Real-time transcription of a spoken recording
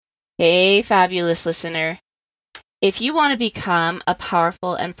Hey, fabulous listener. If you want to become a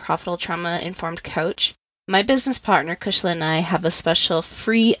powerful and profitable trauma-informed coach, my business partner, Kushla, and I have a special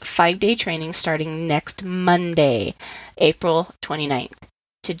free 5-day training starting next Monday, April 29th.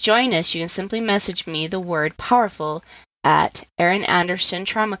 To join us, you can simply message me the word powerful at Erin Anderson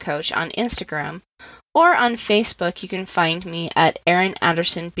Trauma Coach on Instagram, or on Facebook, you can find me at Erin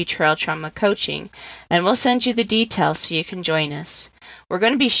Anderson Betrayal Trauma Coaching, and we'll send you the details so you can join us. We're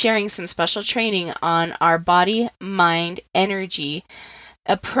going to be sharing some special training on our body, mind, energy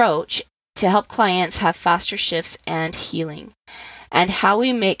approach to help clients have faster shifts and healing, and how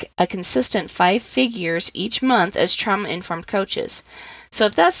we make a consistent 5 figures each month as trauma-informed coaches. So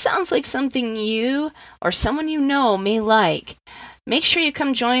if that sounds like something you or someone you know may like, make sure you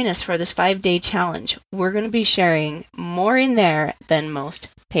come join us for this 5-day challenge. We're going to be sharing more in there than most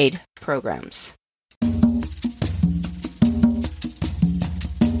paid programs.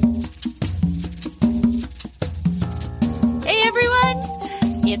 Hey everyone,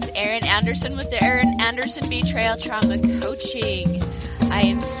 it's Erin Anderson with the Erin Anderson Betrayal Trauma Coaching. I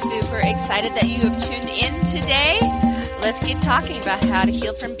am super excited that you have tuned in today. Let's get talking about how to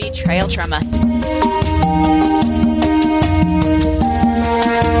heal from betrayal trauma.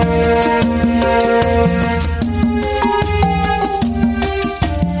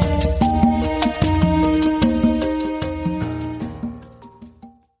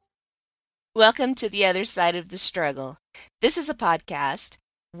 Welcome to the other side of the struggle. This is a podcast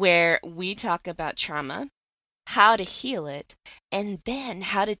where we talk about trauma, how to heal it, and then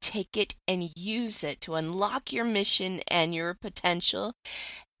how to take it and use it to unlock your mission and your potential,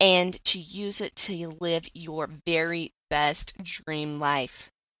 and to use it to live your very best dream life.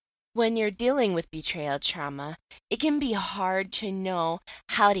 When you're dealing with betrayal trauma, it can be hard to know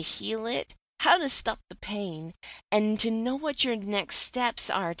how to heal it, how to stop the pain, and to know what your next steps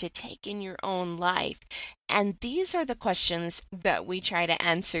are to take in your own life. And these are the questions that we try to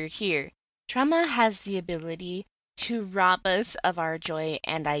answer here. Trauma has the ability to rob us of our joy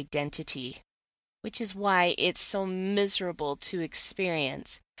and identity, which is why it's so miserable to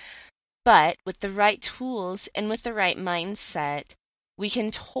experience. But with the right tools and with the right mindset, we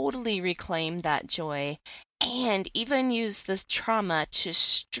can totally reclaim that joy and even use this trauma to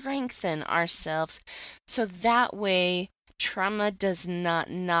strengthen ourselves, so that way trauma does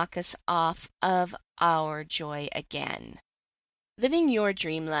not knock us off of our joy again. Living your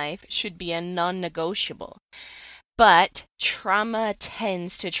dream life should be a non-negotiable, but trauma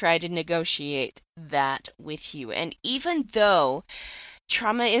tends to try to negotiate that with you. And even though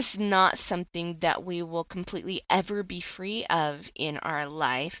trauma is not something that we will completely ever be free of in our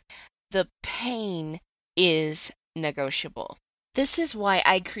life, the pain is negotiable. This is why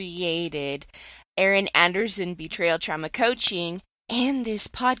I created Erin Anderson Betrayal Trauma Coaching and this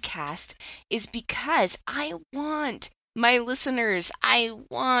podcast, is because I want my listeners, I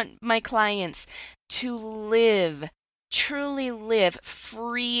want my clients to live, truly live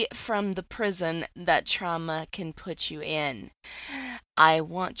free from the prison that trauma can put you in. I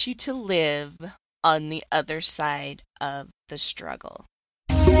want you to live on the other side of the struggle.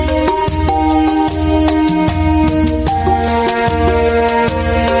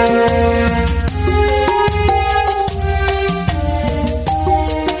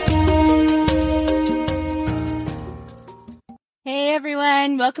 Hey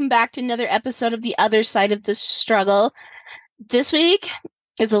everyone, welcome back to another episode of The Other Side of the Struggle. This week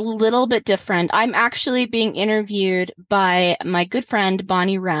is a little bit different. I'm actually being interviewed by my good friend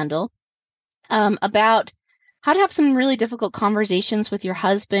Bonnie Randall about how to have some really difficult conversations with your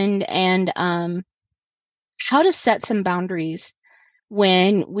husband, and how to set some boundaries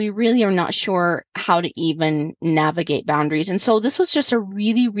when we really are not sure how to even navigate boundaries. And so this was just a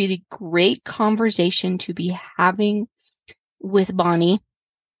really, really great conversation to be having with Bonnie.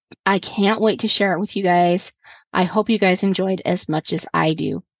 I can't wait to share it with you guys. I hope you guys enjoyed as much as I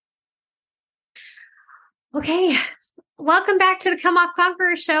do. Okay, welcome back to the Come Off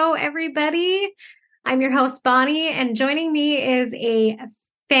Conqueror Show, everybody. I'm your host, Bonnie, and joining me is a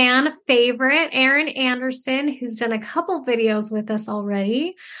fan favorite, Erin Anderson, who's done a couple videos with us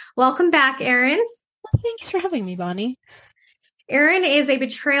already. Welcome back, Erin. Thanks for having me, Bonnie. Erin is a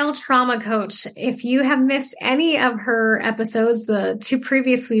betrayal trauma coach. If you have missed any of her episodes, the 2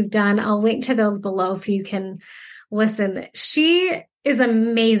 previous we've done, I'll link to those below so you can listen. She is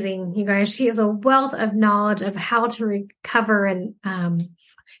amazing, you guys. She is a wealth of knowledge of how to recover and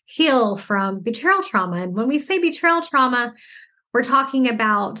heal from betrayal trauma. And when we say betrayal trauma, we're talking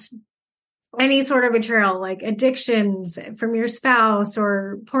about any sort of betrayal, like addictions from your spouse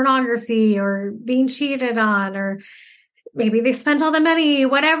or pornography or being cheated on or maybe they spent all the money,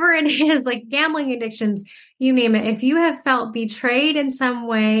 whatever it is, like gambling addictions, you name it. If you have felt betrayed in some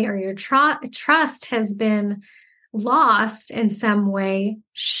way or your trust has been lost in some way,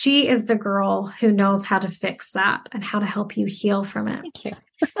 she is the girl who knows how to fix that and how to help you heal from it. Thank you.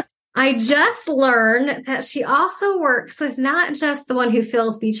 I just learned that she also works with not just the one who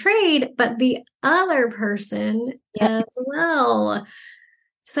feels betrayed, but the other person as well.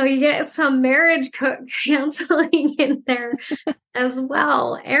 So you get some marriage counseling in there as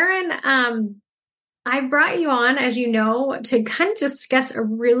well. Erin, I brought you on, as you know, to kind of discuss a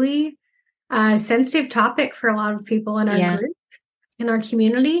really sensitive topic for a lot of people in our group, in our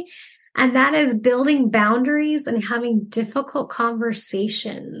community. And that is building boundaries and having difficult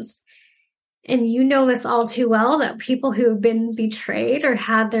conversations. And you know this all too well, that people who have been betrayed or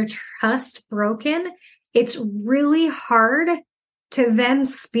had their trust broken, it's really hard to then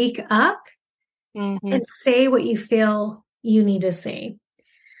speak up and say what you feel you need to say.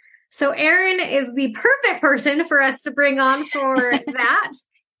 So Erin is the perfect person for us to bring on for that.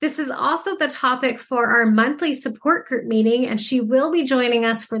 This is also the topic for our monthly support group meeting, and she will be joining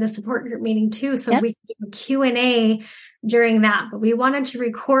us for the support group meeting too, so we can do a Q&A during that. But we wanted to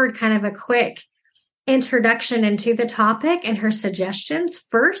record kind of a quick introduction into the topic and her suggestions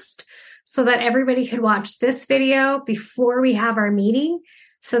first, so that everybody could watch this video before we have our meeting,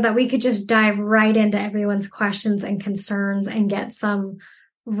 so that we could just dive right into everyone's questions and concerns and get some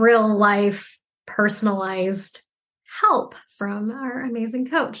real life personalized help from our amazing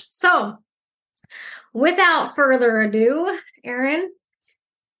coach. So without further ado, Erin,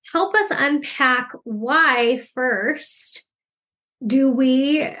 help us unpack why first do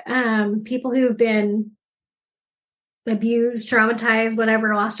we, people who've been abused, traumatized,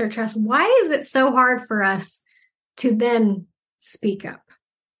 whatever, lost our trust, why is it so hard for us to then speak up?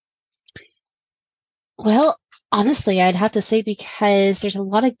 Well, honestly, I'd have to say because there's a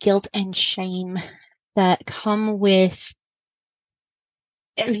lot of guilt and shame that come with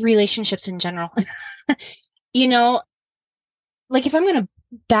relationships in general. You know, like if I'm going to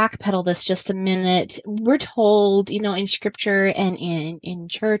backpedal this just a minute, we're told, you know, in scripture and in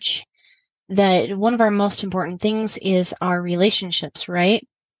church that one of our most important things is our relationships, right?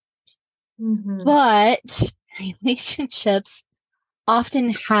 But relationships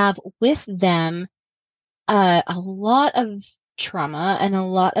often have with them a lot of trauma and a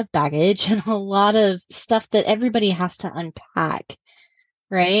lot of baggage and a lot of stuff that everybody has to unpack,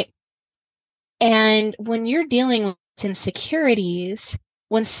 right? And when you're dealing with insecurities,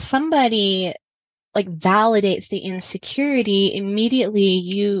 when somebody like validates the insecurity, immediately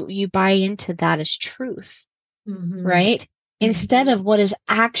you buy into that as truth, right? Instead of what is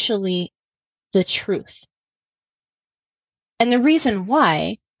actually the truth. And the reason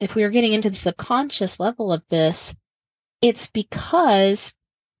why, if we are getting into the subconscious level of this, it's because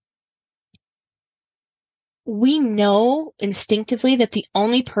we know instinctively that the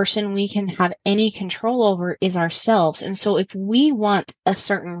only person we can have any control over is ourselves. And so if we want a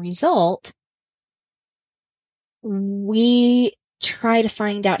certain result, we try to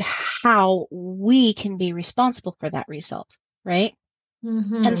find out how we can be responsible for that result, right?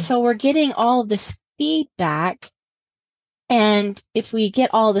 And so we're getting all of this feedback. And if we get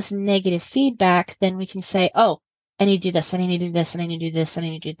all this negative feedback, then we can say, oh, I need to do this, I need to do this, and I need to do this, and I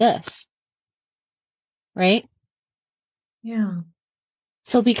need to do this. Right? Yeah.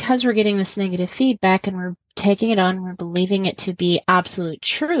 So because we're getting this negative feedback and we're taking it on, we're believing it to be absolute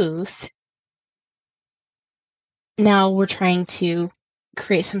truth, now we're trying to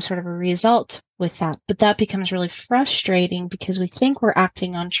create some sort of a result with that. But that becomes really frustrating because we think we're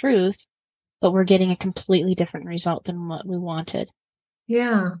acting on truth, but we're getting a completely different result than what we wanted.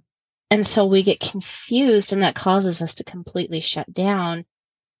 Yeah. And so we get confused, and that causes us to completely shut down.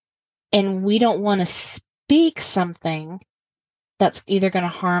 And we don't want to speak something that's either going to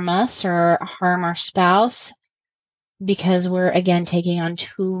harm us or harm our spouse because we're, again, taking on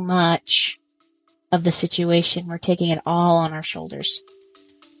too much of the situation. We're taking it all on our shoulders.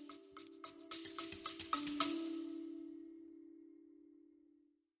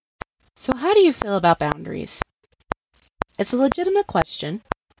 So how do you feel about boundaries? It's a legitimate question.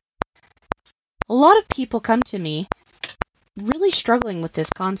 A lot of people come to me really struggling with this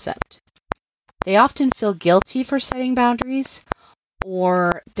concept. They often feel guilty for setting boundaries,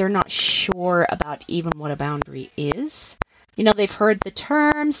 or they're not sure about even what a boundary is. You know, they've heard the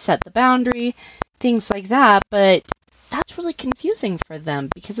term, set the boundary, things like that, but that's really confusing for them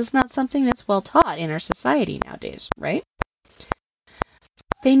because it's not something that's well taught in our society nowadays, right?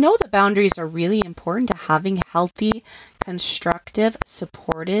 They know that boundaries are really important to having healthy, constructive,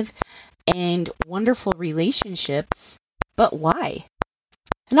 supportive, and wonderful relationships, but why?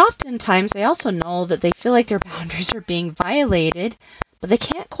 And oftentimes they also know that they feel like their boundaries are being violated, but they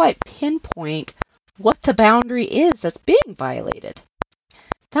can't quite pinpoint what the boundary is that's being violated.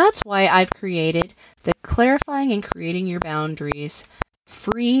 That's why I've created the Clarifying and Creating Your Boundaries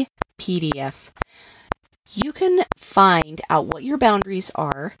free PDF. You can find out what your boundaries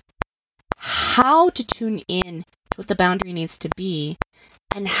are, how to tune in to what the boundary needs to be,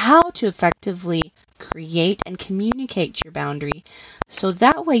 and how to effectively create and communicate your boundary so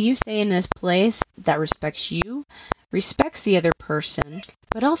that way you stay in this place that respects you, respects the other person,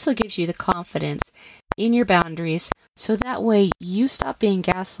 but also gives you the confidence in your boundaries so that way you stop being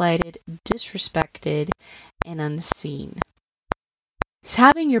gaslighted, disrespected, and unseen.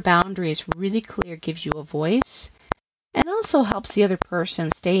 Having your boundaries really clear gives you a voice and also helps the other person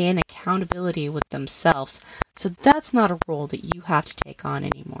stay in accountability with themselves. So that's not a role that you have to take on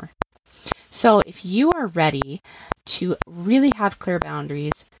anymore. So if you are ready to really have clear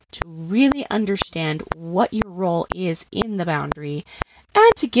boundaries, to really understand what your role is in the boundary,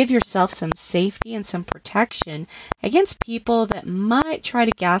 and to give yourself some safety and some protection against people that might try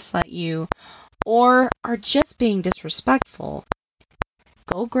to gaslight you or are just being disrespectful,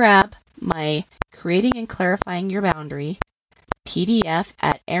 go grab my Creating and Clarifying Your Boundary PDF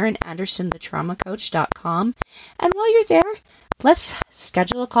at erinandersonthetraumacoach.com. And while you're there, let's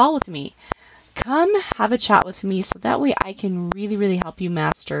schedule a call with me. Come have a chat with me so that way I can really, really help you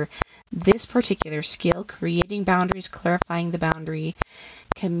master this particular skill, creating boundaries, clarifying the boundary,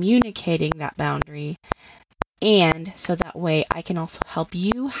 communicating that boundary, and so that way I can also help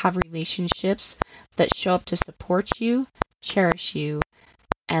you have relationships that show up to support you, cherish you,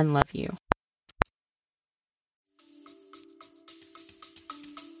 and love you.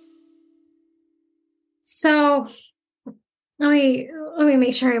 So let me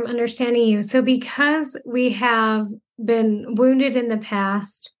make sure I'm understanding you. So because we have been wounded in the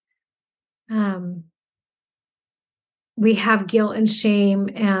past, we have guilt and shame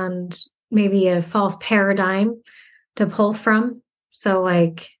and maybe a false paradigm to pull from. So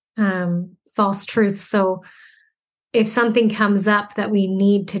like false truths. So if something comes up that we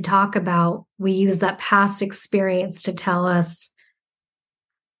need to talk about, we use that past experience to tell us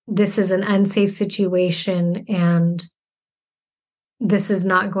this is an unsafe situation and this is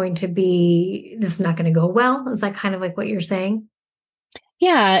not going to go well. Is that kind of like what you're saying?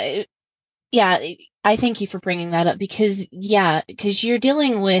 Yeah. I thank you for bringing that up because you're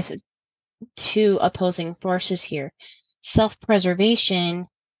dealing with two opposing forces here, self-preservation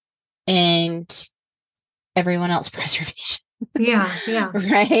and everyone else preservation. Yeah.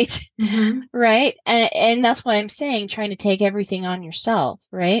 Right? Mm-hmm. Right? And that's what I'm saying, trying to take everything on yourself,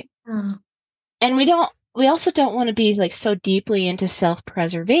 right? And we also don't want to be like so deeply into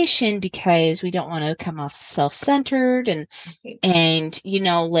self-preservation because we don't want to come off self-centered and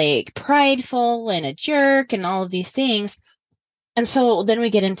like prideful and a jerk and all of these things. And so then we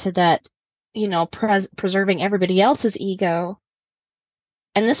get into that, preserving everybody else's ego.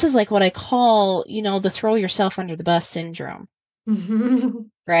 And this is like what I call, the throw yourself under the bus syndrome. Mm-hmm.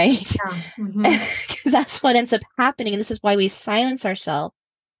 Right? Yeah. Mm-hmm. That's what ends up happening. And this is why we silence ourselves,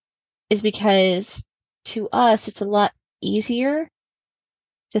 is because to us, it's a lot easier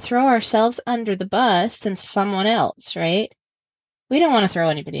to throw ourselves under the bus than someone else, right? We don't want to throw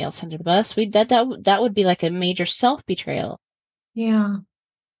anybody else under the bus. That would be like a major self-betrayal. Yeah.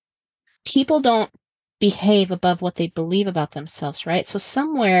 People don't behave above what they believe about themselves, right? So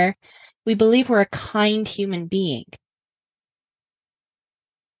somewhere we believe we're a kind human being.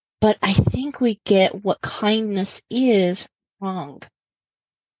 But I think we get what kindness is wrong.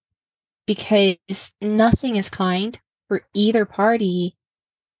 Because nothing is kind for either party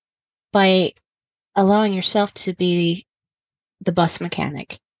by allowing yourself to be the bus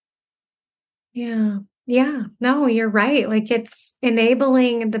mechanic. Yeah. Yeah. No, you're right. Like it's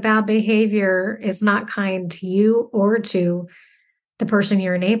enabling the bad behavior is not kind to you or to the person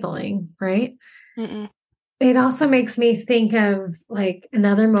you're enabling, right? Mm-mm. It also makes me think of like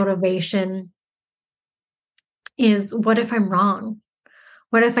another motivation is what if I'm wrong?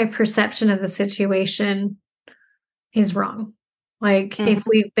 What if my perception of the situation is wrong? Like if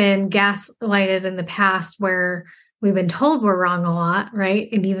we've been gaslighted in the past where we've been told we're wrong a lot, right?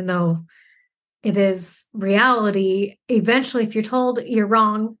 And even though it is reality, eventually if you're told you're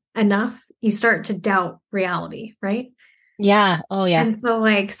wrong enough, you start to doubt reality, right? Yeah. Oh, yeah. And so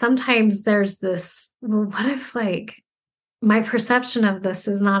like sometimes there's this, well, what if like my perception of this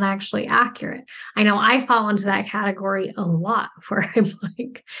is not actually accurate? I know I fall into that category a lot where I'm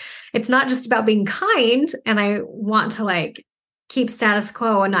like, it's not just about being kind and I want to like keep status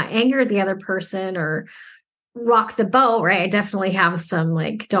quo and not anger the other person or rock the boat, right? I definitely have some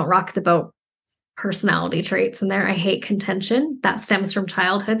like don't rock the boat personality traits in there. I hate contention. That stems from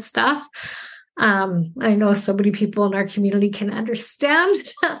childhood stuff. I know so many people in our community can understand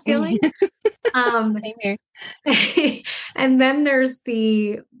that feeling. Same here. And then there's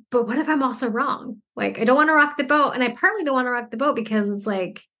but what if I'm also wrong? Like, I don't want to rock the boat. And I partly don't want to rock the boat because it's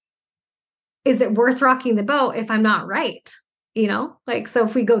like, is it worth rocking the boat if I'm not right? Like, so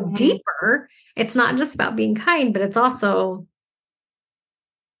if we go deeper, it's not just about being kind, but it's also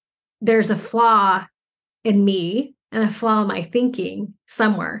there's a flaw in me and a flaw in my thinking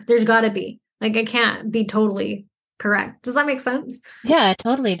somewhere. There's got to be. Like, I can't be totally correct. Does that make sense? Yeah, it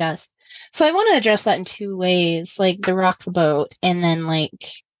totally does. So I want to address that in two ways, like the rock the boat and then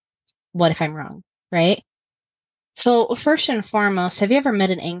like, what if I'm wrong, right? So first and foremost, have you ever met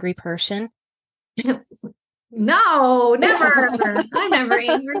an angry person? No, never. I'm never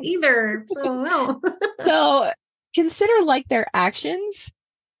angry either. So no. So consider like their actions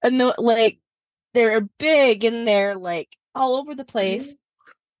and like they're big and they're like all over the place.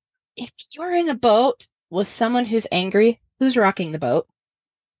 If you're in a boat with someone who's angry, who's rocking the boat?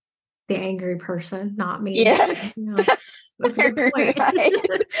 The angry person, not me. Yeah. That's a good point. Right.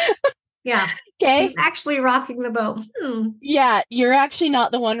 Yeah. Okay. Who's actually rocking the boat? Yeah, you're actually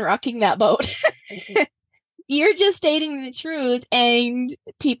not the one rocking that boat. You're just stating the truth, and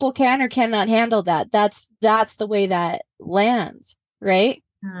people can or cannot handle that. That's the way that lands, right?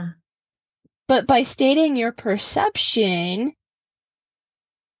 But by stating your perception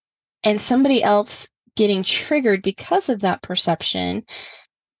and somebody else getting triggered because of that perception,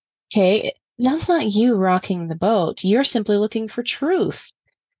 okay, that's not you rocking the boat. You're simply looking for truth.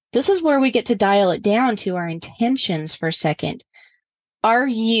 This is where we get to dial it down to our intentions for a second. Are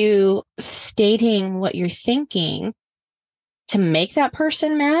you stating what you're thinking to make that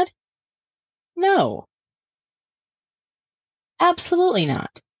person mad? No. Absolutely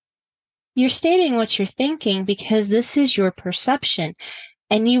not. You're stating what you're thinking because this is your perception,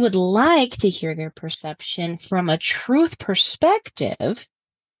 and you would like to hear their perception from a truth perspective,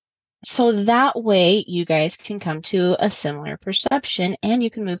 so that way you guys can come to a similar perception and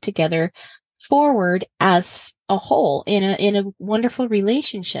you can move together forward as a whole in a wonderful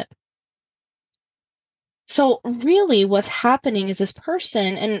relationship. So really what's happening is this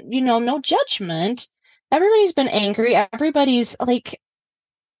person, and no judgment, everybody's been angry, everybody's like,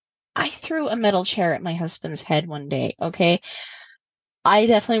 I threw a metal chair at my husband's head one day, okay? I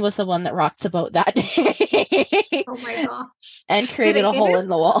definitely was the one that rocked the boat that day. Oh my gosh. And created a hole in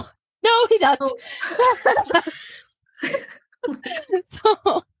the wall. No, he doesn't.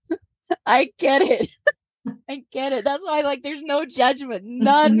 So I get it. I get it. That's why there's no judgment,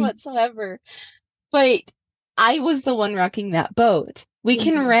 none whatsoever. But I was the one rocking that boat. We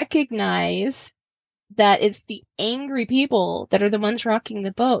can recognize that it's the angry people that are the ones rocking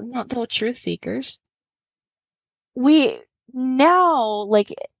the boat, not the truth seekers. We now,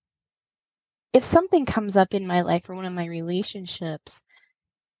 if something comes up in my life or one of my relationships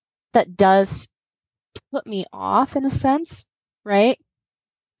that does put me off in a sense, right?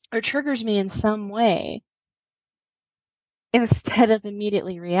 Or triggers me in some way, instead of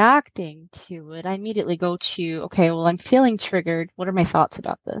immediately reacting to it, I immediately go to, okay, well, I'm feeling triggered. What are my thoughts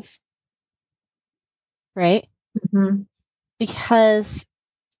about this? Right? Because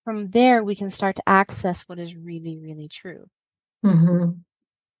from there, we can start to access what is really, really true.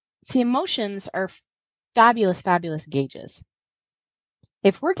 See, emotions are fabulous, fabulous gauges.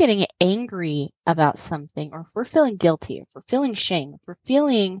 If we're getting angry about something, or if we're feeling guilty, if we're feeling shame, if we're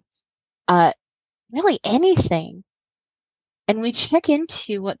feeling really anything, and we check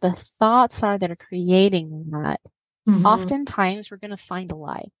into what the thoughts are that are creating that, oftentimes we're going to find a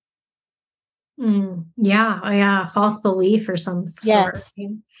lie. Yeah. False belief or some sort.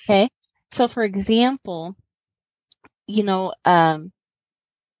 Okay. So, for example,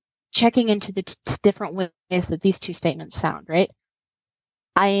 checking into the different ways that these two statements sound, right?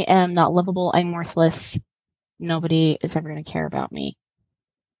 I am not lovable. I'm worthless. Nobody is ever going to care about me.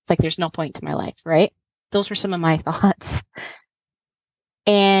 It's like there's no point to my life, right? Those were some of my thoughts.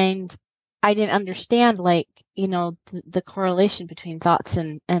 And I didn't understand, the correlation between thoughts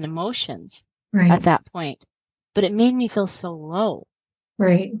and emotions at that point. But it made me feel so low.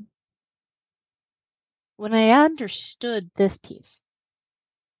 Right. When I understood this piece,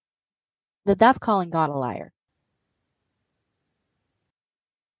 that's calling God a liar.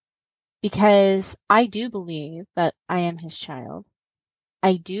 Because I do believe that I am his child.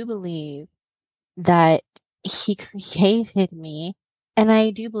 I do believe that he created me. And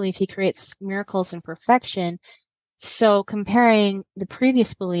I do believe he creates miracles and perfection So comparing the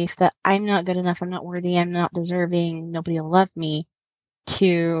previous belief that I'm not good enough, I'm not worthy, I'm not deserving, nobody will love me,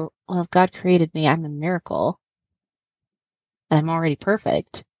 to, well, if God created me, I'm a miracle, and I'm already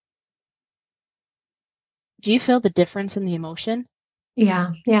perfect. Do you feel the difference in the emotion?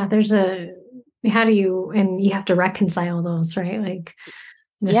 Yeah. Yeah. How do you, and you have to reconcile those, right? Like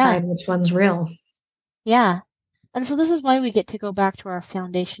Yeah, decide which one's real. yeah. And so this is why we get to go back to our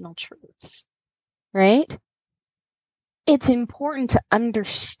foundational truths, right? It's important to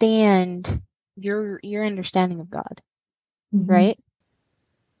understand your understanding of God, Mm-hmm. right?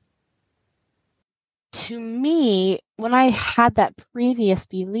 To me, when I had that previous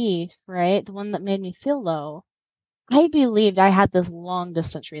belief, right, the one that made me feel low, I believed I had this long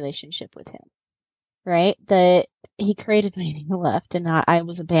distance relationship with him, right? That he created me and he left, and I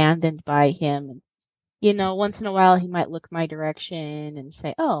was abandoned by him. And, once in a while he might look my direction and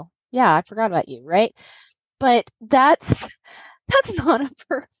say, "Oh, yeah, I forgot about you," right? But that's not a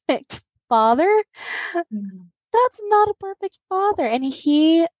perfect father. Mm-hmm. That's not a perfect father, and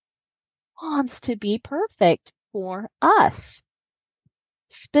he wants to be perfect for us,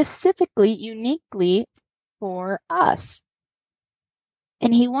 specifically, uniquely for us.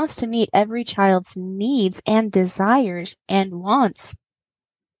 And he wants to meet every child's needs and desires and wants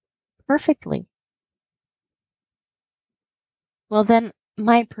perfectly. Well, then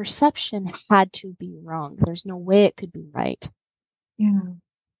my perception had to be wrong. There's no way it could be right. Yeah.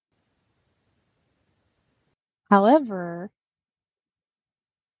 However,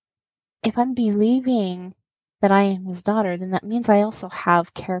 if I'm believing that I am his daughter, then that means I also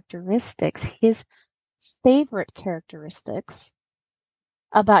have characteristics, his favorite characteristics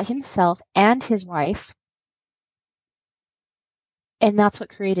about himself and his wife. And that's what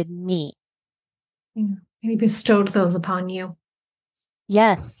created me. Yeah. And he bestowed those upon you.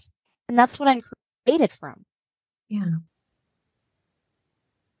 Yes. And that's what I'm created from. Yeah.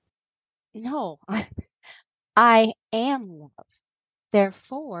 No, I am love.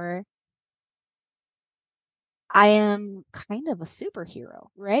 Therefore, I am kind of a superhero,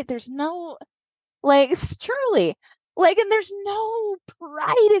 right? There's no, like, truly, like, and there's no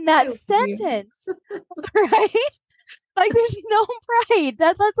pride in that sentence, right? Like, there's no pride.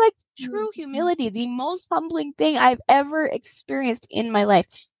 That's like true humility. The most humbling thing I've ever experienced in my life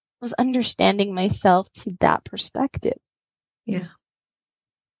was understanding myself to that perspective. Yeah.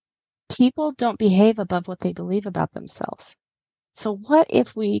 People don't behave above what they believe about themselves. So what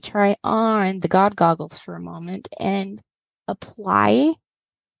if we try on the God goggles for a moment and apply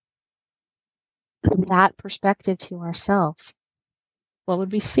that perspective to ourselves? What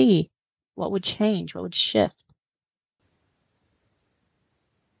would we see? What would change? What would shift?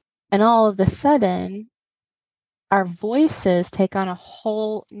 And all of a sudden, our voices take on a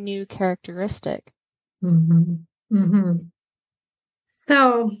whole new characteristic. Mm-hmm. Mm-hmm.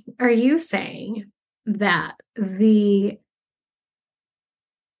 So, are you saying that the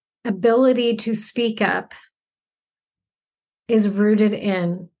ability to speak up is rooted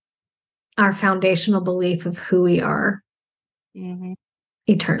in our foundational belief of who we are Mm-hmm.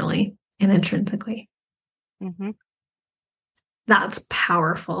 eternally and intrinsically? Mm-hmm. That's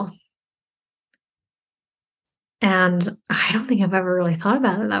powerful. And I don't think I've ever really thought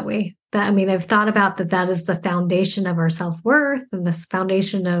about it that way. I've thought about that is the foundation of our self-worth and this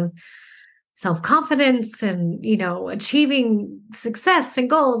foundation of self-confidence and, achieving success and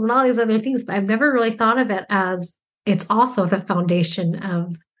goals and all these other things. But I've never really thought of it as it's also the foundation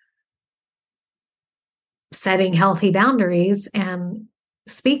of setting healthy boundaries and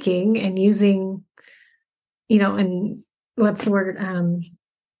speaking and using, and what's the word?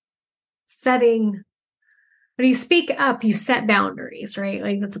 Setting, when you speak up, you set boundaries, right?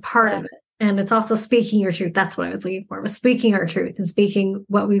 Like that's a part of it. And it's also speaking your truth. That's what I was looking for, was speaking our truth and speaking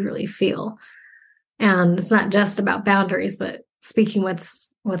what we really feel. And it's not just about boundaries, but speaking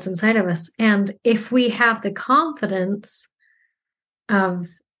what's inside of us. And if we have the confidence of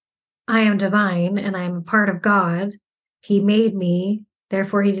I am divine and I'm a part of God, he made me,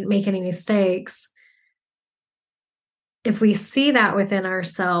 therefore he didn't make any mistakes. If we see that within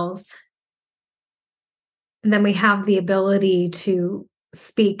ourselves, then we have the ability to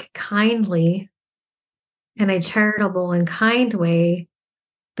speak kindly in a charitable and kind way,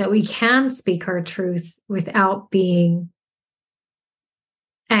 that we can speak our truth without being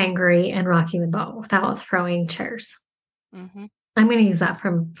angry and rocking the boat, without throwing chairs. Mm-hmm. I'm going to use that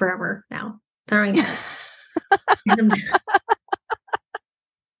from forever now. Throwing chairs. And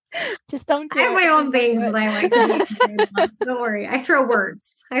Just don't do I have it. my own Just don't things do that I like to do. So don't worry. I throw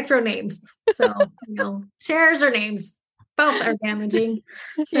words. I throw names. So, chairs or names, both are damaging.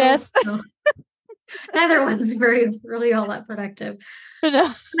 So, Yes. Neither one's really all that productive. No.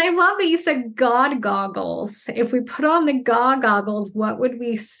 And I love that you said God goggles. If we put on the God goggles, what would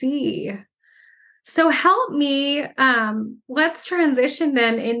we see? So help me. Let's transition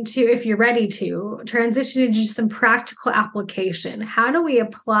then into, if you're ready to, transition into some practical application. How do we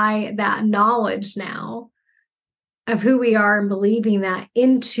apply that knowledge now of who we are and believing that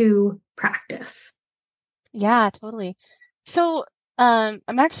into practice? Yeah, totally. So I'm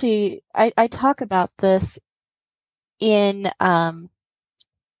actually I talk about this in my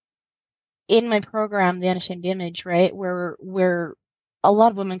program, The Unashamed Image, right? Where a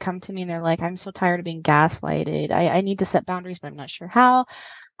lot of women come to me and they're like, I'm so tired of being gaslighted. I need to set boundaries, but I'm not sure how.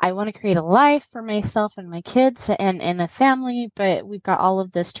 I want to create a life for myself and my kids and a family, but we've got all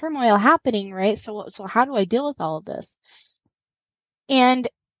of this turmoil happening, right? So how do I deal with all of this? And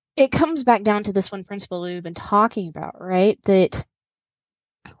it comes back down to this one principle we've been talking about, right? That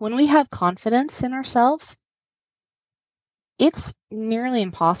when we have confidence in ourselves, it's nearly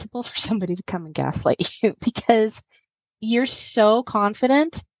impossible for somebody to come and gaslight you because you're so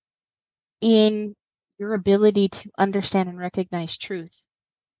confident in your ability to understand and recognize truth,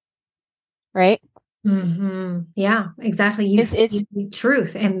 right? Mm-hmm. Yeah, exactly. You It's see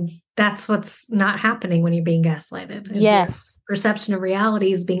truth, and that's what's not happening when you're being gaslighted. Is your yes, perception of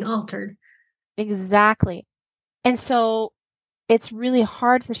reality is being altered. exactly. And so it's really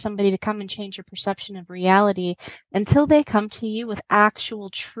hard for somebody to come and change your perception of reality until they come to you with actual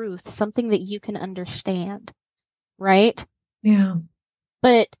truth, something that you can understand, right? Yeah.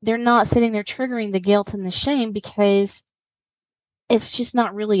 But they're not sitting there triggering the guilt and the shame because it's just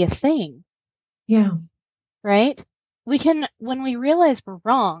not really a thing, Yeah. right? When we realize we're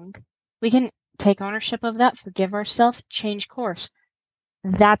wrong, we can take ownership of that, forgive ourselves, change course.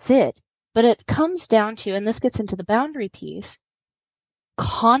 That's it. But it comes down to, and this gets into the boundary piece,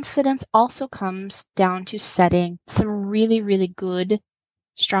 confidence also comes down to setting some really, really good,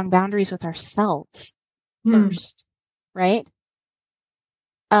 strong boundaries with ourselves first, right?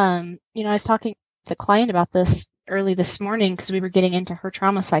 I was talking to a client about this early this morning because we were getting into her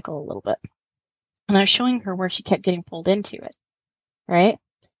trauma cycle a little bit. And I was showing her where she kept getting pulled into it, right?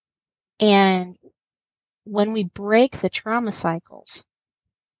 And when we break the trauma cycles,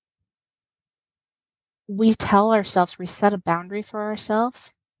 we tell ourselves, we set a boundary for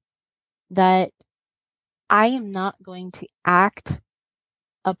ourselves that I am not going to act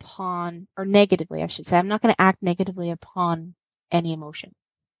upon, or negatively, I should say, I'm not going to act negatively upon any emotion.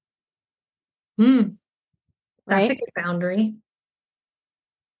 That's Right? a good boundary.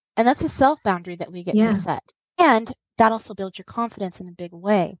 And that's a self boundary that we get to set. And that also builds your confidence in a big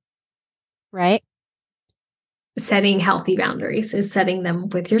way, right? Setting healthy boundaries is setting them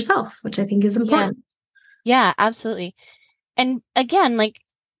with yourself, which I think is important. Yeah, absolutely. And again, like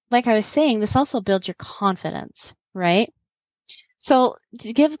I was saying, this also builds your confidence, right? So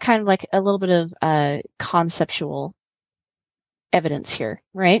to give kind of like a little bit of conceptual evidence here,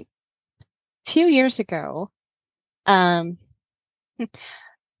 right? A few years ago, I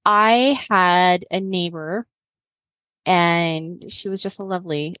had a neighbor and she was just a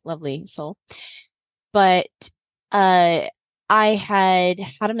lovely, lovely soul. But I had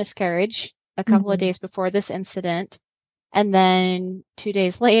a miscarriage a couple of days before this incident. And then 2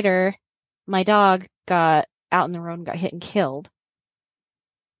 days later, my dog got out in the road and got hit and killed.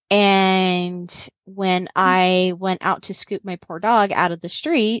 And when I went out to scoop my poor dog out of the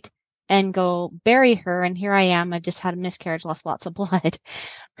street and go bury her, and here I am, I've just had a miscarriage, lost lots of blood,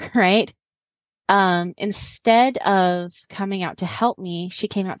 right? Instead of coming out to help me, she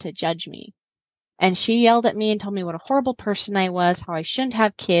came out to judge me. And she yelled at me and told me what a horrible person I was, how I shouldn't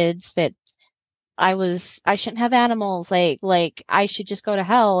have kids, that I shouldn't have animals, like I should just go to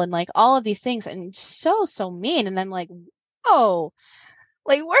hell, and like all of these things, and so mean. And I'm like, whoa,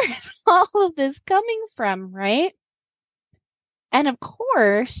 like where's all of this coming from, right? And of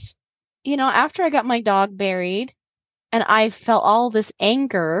course, after I got my dog buried and I felt all this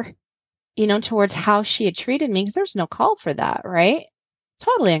anger, towards how she had treated me, because there's no call for that, right?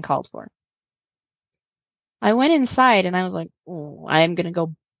 Totally uncalled for. I went inside and I was like, oh, I'm going to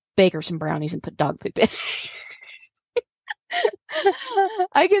go bake her some brownies and put dog poop in.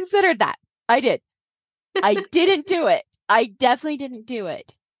 I considered that. I did. I didn't do it. I definitely didn't do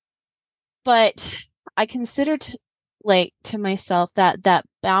it. But I considered to myself that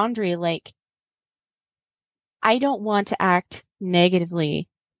boundary, like, I don't want to act negatively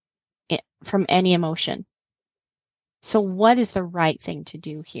from any emotion. So what is the right thing to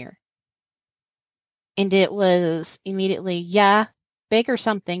do here? And it was immediately, yeah, bake her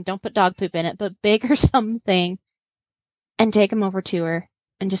something. Don't put dog poop in it, but bake her something and take him over to her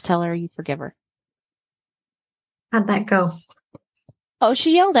and just tell her you forgive her. How'd that go? Oh,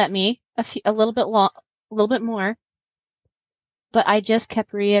 she yelled at me a little bit more, but I just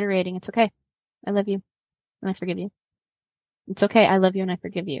kept reiterating, it's okay. I love you and I forgive you. It's okay. I love you and I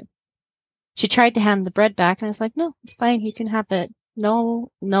forgive you. She tried to hand the bread back and I was like, no, it's fine. You can have it. No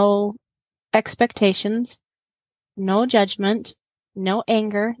expectations, no judgment, no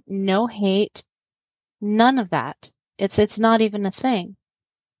anger, no hate, none of that. It's not even a thing.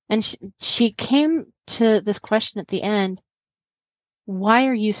 And she came to this question at the end, why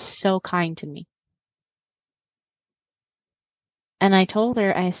are you so kind to me? And I told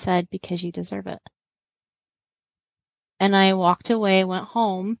her, I said, because you deserve it. And I walked away, went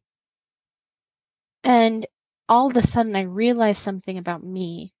home, and all of a sudden I realized something about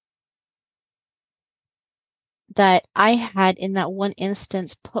me that I had in that one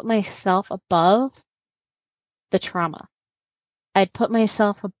instance put myself above the trauma. I'd put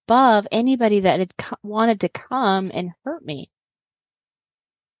myself above anybody that had wanted to come and hurt me.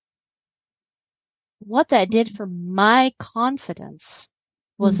 What that did for my confidence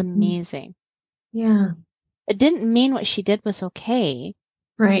was amazing. Yeah. It didn't mean what she did was okay.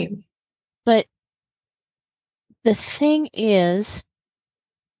 Right. But the thing is,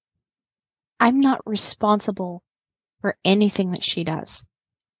 I'm not responsible for anything that she does,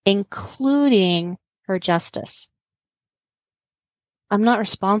 including her justice. I'm not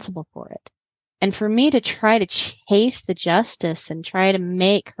responsible for it. And for me to try to chase the justice and try to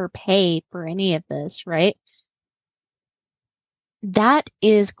make her pay for any of this, right? That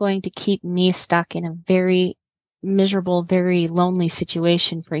is going to keep me stuck in a very miserable, very lonely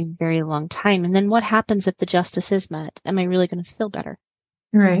situation for a very long time. And then what happens if the justice is met? Am I really going to feel better?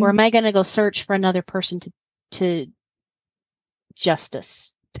 Right. Or am I going to go search for another person to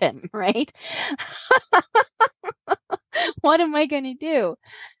justice them, right? What am I going to do?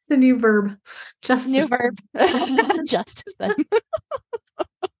 It's a new verb. Justice. New verb. Justice them.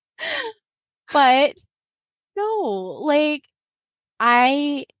 But no, like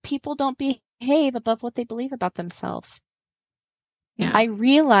people don't behave above what they believe about themselves. Yeah. I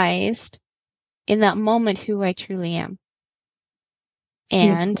realized in that moment who I truly am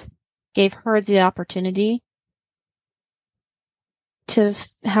and gave her the opportunity to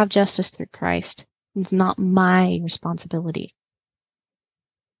have justice through Christ. It's not my responsibility.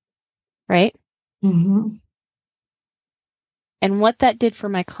 Right? Mm-hmm. And what that did for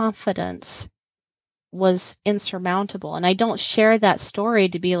my confidence was insurmountable. And I don't share that story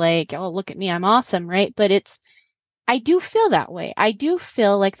to be like, oh, look at me, I'm awesome, right? But I do feel that way. I do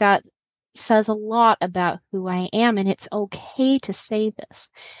feel like that says a lot about who I am, and it's okay to say this.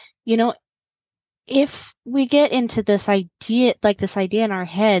 You know, if we get into this idea in our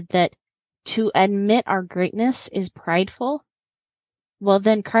head that to admit our greatness is prideful, well,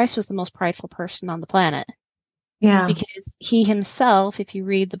 then Christ was the most prideful person on the planet. Yeah. Because he himself, if you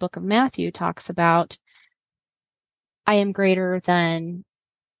read the book of Matthew, talks about, I am greater than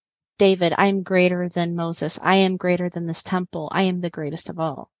David. I am greater than Moses. I am greater than this temple. I am the greatest of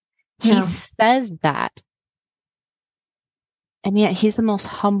all. Yeah. He says that. And yet he's the most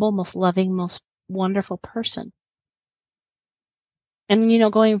humble, most loving, most wonderful person.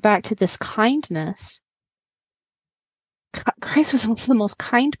 And, going back to this kindness, Christ was also the most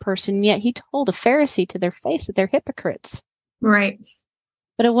kind person, yet he told a Pharisee to their face that they're hypocrites. Right.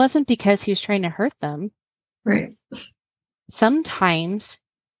 But it wasn't because he was trying to hurt them. Right. Sometimes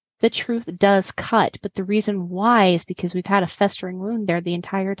the truth does cut, but the reason why is because we've had a festering wound there the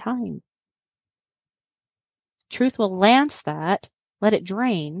entire time. Truth will lance that, let it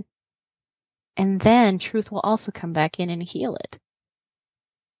drain, and then truth will also come back in and heal it.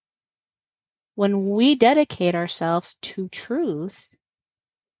 When we dedicate ourselves to truth,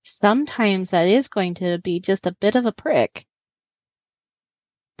 sometimes that is going to be just a bit of a prick,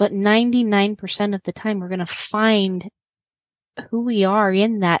 but 99% of the time we're going to find who we are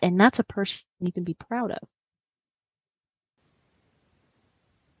in that, and that's a person you can be proud of.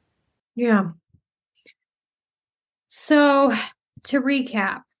 Yeah. So to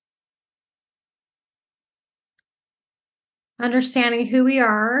recap, understanding who we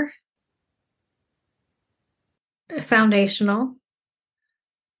are, foundational,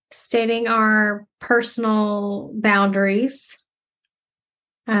 stating our personal boundaries,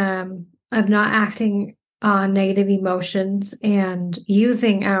 of not acting on negative emotions, and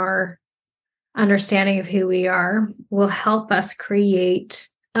using our understanding of who we are will help us create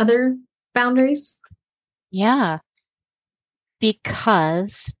other boundaries. Yeah.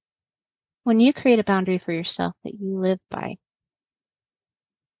 Because when you create a boundary for yourself that you live by,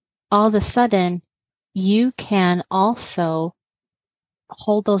 all of a sudden you can also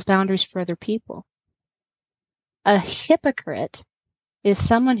hold those boundaries for other people. A hypocrite is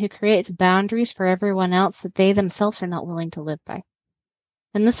someone who creates boundaries for everyone else that they themselves are not willing to live by.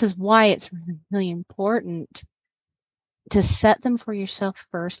 And this is why it's really, really important to set them for yourself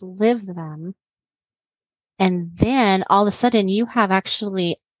first, live them, and then all of a sudden you have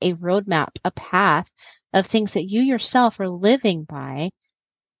actually a roadmap, a path of things that you yourself are living by.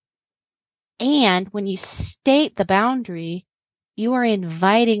 And when you state the boundary, you are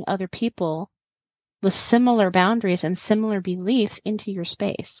inviting other people with similar boundaries and similar beliefs into your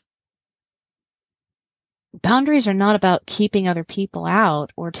space. Boundaries are not about keeping other people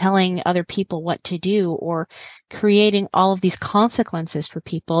out or telling other people what to do or creating all of these consequences for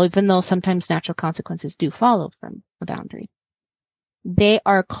people, even though sometimes natural consequences do follow from a boundary. They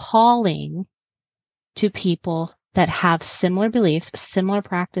are calling to people that have similar beliefs, similar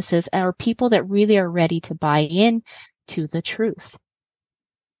practices, or people that really are ready to buy in to the truth.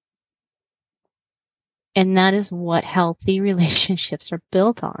 And that is what healthy relationships are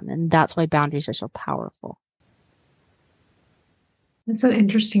built on. And that's why boundaries are so powerful. That's an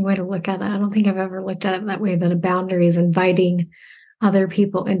interesting way to look at it. I don't think I've ever looked at it that way, that a boundary is inviting other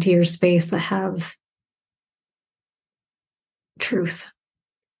people into your space that have truth.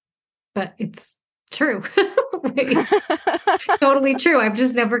 But it's true. Like, totally true. I've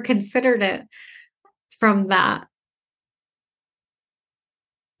just never considered it from that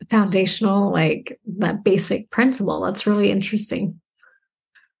foundational, like that basic principle. That's really interesting.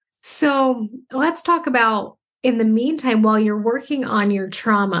 So let's talk about, in the meantime, while you're working on your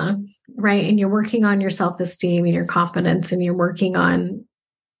trauma, right? And you're working on your self-esteem and your confidence, and you're working on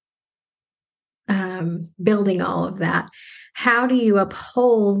building all of that, how do you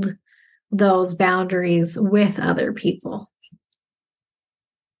uphold those boundaries with other people?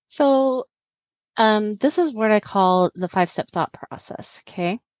 So this is what I call the 5-step thought process.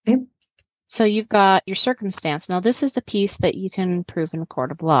 Okay. So you've got your circumstance. Now, this is the piece that you can prove in a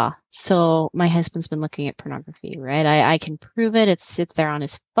court of law. So my husband's been looking at pornography, right? I can prove it. It sits there on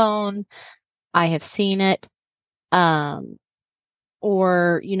his phone. I have seen it.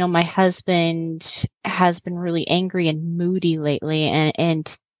 Or, my husband has been really angry and moody lately,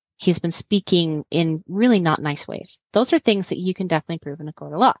 and he's been speaking in really not nice ways. Those are things that you can definitely prove in a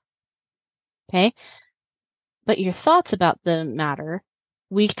court of law. Okay? But your thoughts about the matter,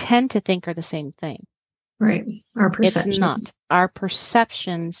 we tend to think are the same thing. Right. Our perceptions. It's not. Our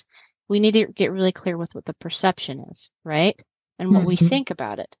perceptions, we need to get really clear with what the perception is, right? And what we think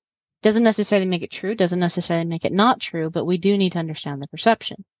about it. Doesn't necessarily make it true, doesn't necessarily make it not true, but we do need to understand the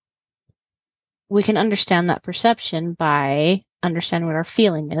perception. We can understand that perception by understanding what our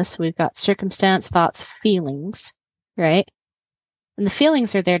feeling is. So we've got circumstance, thoughts, feelings, right? And the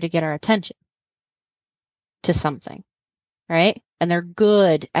feelings are there to get our attention to something, right? And they're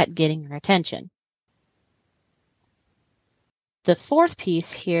good at getting our attention. The fourth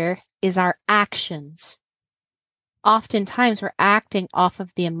piece here is our actions. Oftentimes we're acting off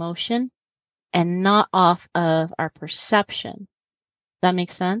of the emotion and not off of our perception. That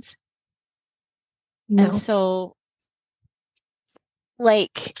makes sense? No. And so,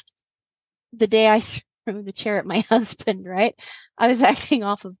 like, the day I threw the chair at my husband, right? I was acting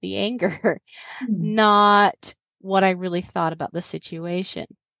off of the anger, not what I really thought about the situation.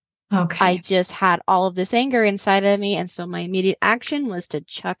 Okay. I just had all of this anger inside of me, and so my immediate action was to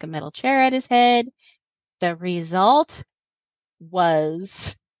chuck a metal chair at his head. The result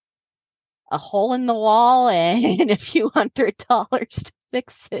was a hole in the wall and a few $100 to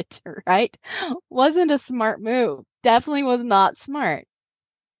fix it, right? Wasn't a smart move. Definitely was not smart.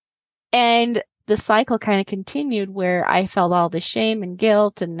 And the cycle kind of continued where I felt all the shame and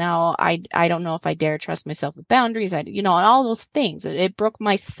guilt, and now I don't know if I dare trust myself with boundaries. And all those things. It broke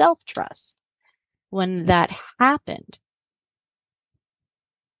my self-trust when that happened.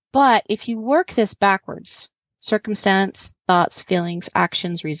 But if you work this backwards, circumstance, thoughts, feelings,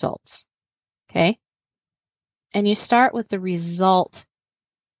 actions, results, okay? And you start with the result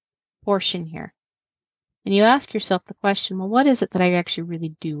portion here. And you ask yourself the question, well, what is it that I actually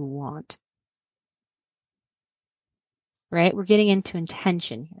really do want? Right? We're getting into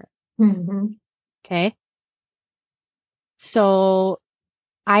intention here. Mm-hmm. Okay? So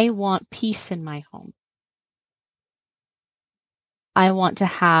I want peace in my home. I want to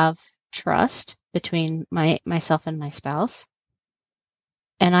have trust between myself and my spouse.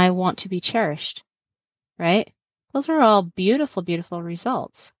 And I want to be cherished. Right? Those are all beautiful, beautiful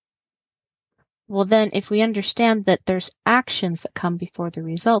results. Well, then if we understand that there's actions that come before the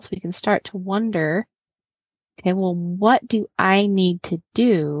results, we can start to wonder, okay, well, what do I need to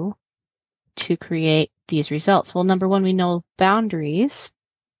do to create these results? Well, number one, we know boundaries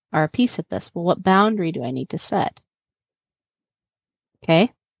are a piece of this. Well, what boundary do I need to set?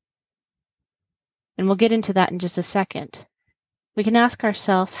 Okay? And we'll get into that in just a second. We can ask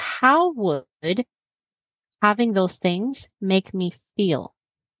ourselves, how would having those things make me feel?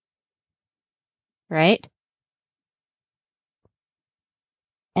 Right?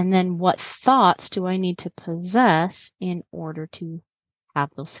 And then what thoughts do I need to possess in order to have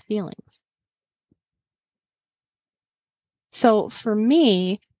those feelings? So for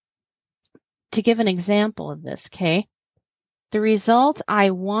me, to give an example of this, okay, the result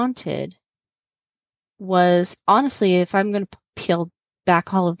I wanted was, honestly, if I'm going to peel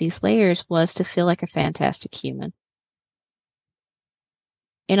back all of these layers, was to feel like a fantastic human.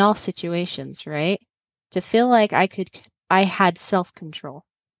 In all situations, right? To feel like I had self-control.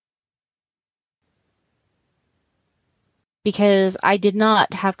 Because I did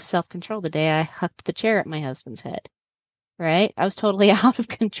not have self-control the day I hucked the chair at my husband's head. Right? I was totally out of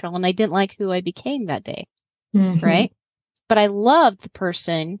control and I didn't like who I became that day. Mm-hmm. Right? But I loved the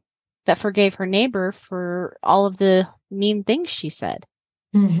person that forgave her neighbor for all of the mean things she said.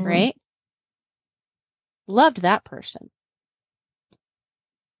 Mm-hmm. Right? Loved that person.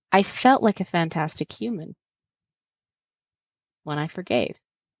 I felt like a fantastic human when I forgave.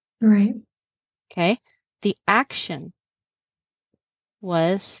 Right. Okay? The action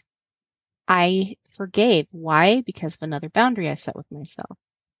was I forgave. Why? Because of another boundary I set with myself.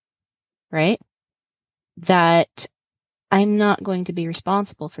 Right? That I'm not going to be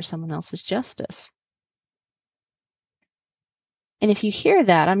responsible for someone else's justice. And if you hear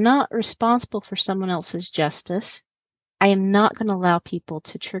that, I'm not responsible for someone else's justice. I am not going to allow people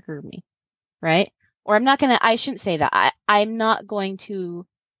to trigger me, right? Or I shouldn't say that. I'm not going to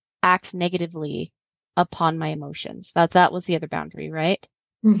act negatively upon my emotions. That was the other boundary, right?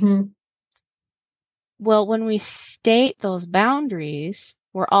 Mm-hmm. Well, when we state those boundaries,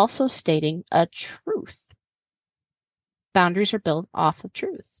 we're also stating a truth. Boundaries are built off of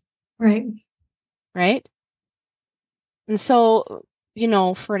truth. Right. Right? And so,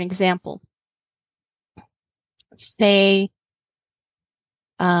 for an example, say,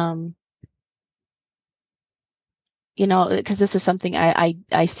 because this is something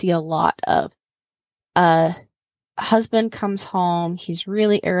I see a lot of. A husband comes home, he's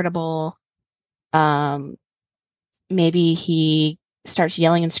really irritable. Maybe he starts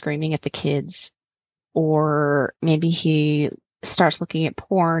yelling and screaming at the kids, or maybe he starts looking at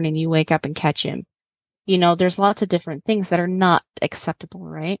porn and you wake up and catch him. There's lots of different things that are not acceptable,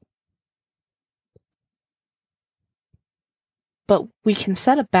 right? But we can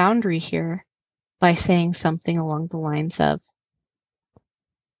set a boundary here by saying something along the lines of,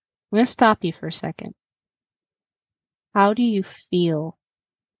 I'm going to stop you for a second. How do you feel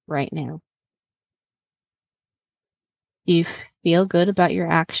right now? Do you feel good about your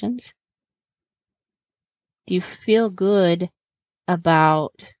actions? Do you feel good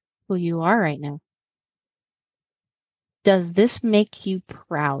about who you are right now? Does this make you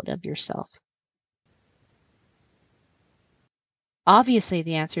proud of yourself? Obviously,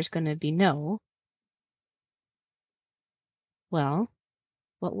 the answer is going to be no. Well,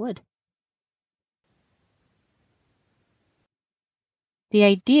 what would? The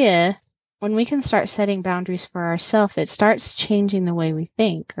idea, when we can start setting boundaries for ourselves, it starts changing the way we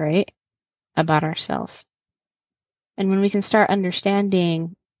think, right? About ourselves. And when we can start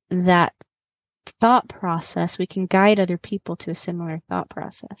understanding that thought process, we can guide other people to a similar thought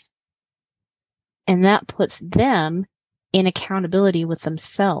process. And that puts them in accountability with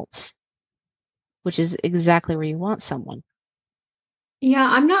themselves, which is exactly where you want someone. Yeah,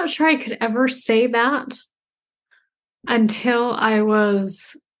 I'm not sure I could ever say that until I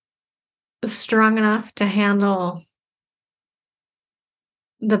was strong enough to handle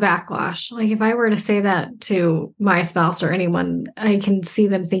the backlash. Like if I were to say that to my spouse or anyone, I can see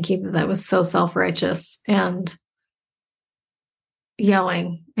them thinking that was so self-righteous and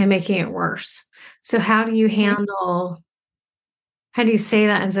yelling and making it worse. So how do you say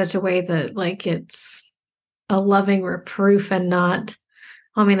that in such a way that like it's a loving reproof and not,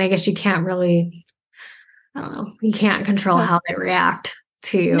 I guess you can't really, I don't know, you can't control how they react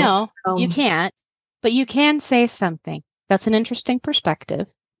to you. No, you can't, but you can say something. That's an interesting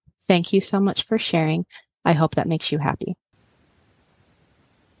perspective. Thank you so much for sharing. I hope that makes you happy.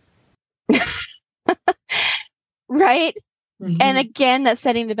 Right? Mm-hmm. And again, that's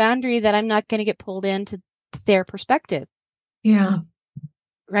setting the boundary that I'm not going to get pulled into their perspective. Yeah.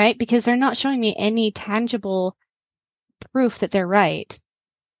 Right? Because they're not showing me any tangible proof that they're right.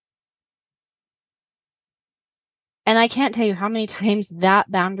 And I can't tell you how many times that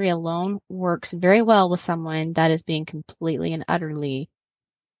boundary alone works very well with someone that is being completely and utterly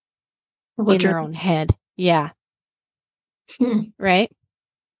in their own head. Yeah. Right?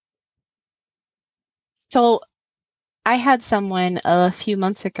 So I had someone a few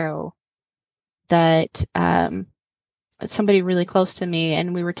months ago that somebody really close to me,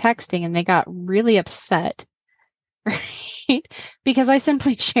 and we were texting, and they got really upset, right? Because I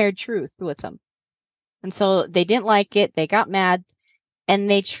simply shared truth with them. And so they didn't like it. They got mad, and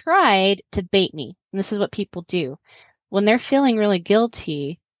they tried to bait me. And this is what people do. When they're feeling really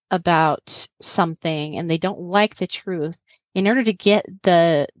guilty about something and they don't like the truth, in order to get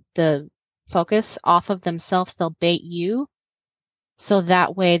the focus off of themselves, they'll bait you. So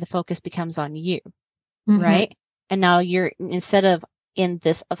that way the focus becomes on you, right? And now you're, instead of in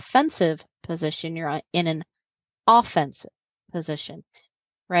this offensive position, you're in an offensive position,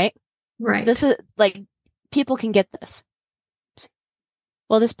 right? Right. This is like, people can get this.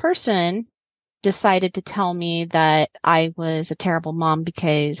 Well, this person decided to tell me that I was a terrible mom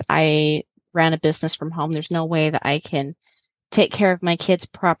because I ran a business from home. There's no way that I can take care of my kids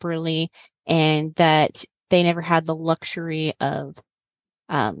properly, and that they never had the luxury of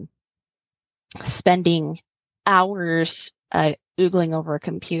spending hours oogling over a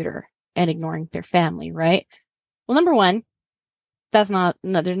computer and ignoring their family, right? Well, number one, there's not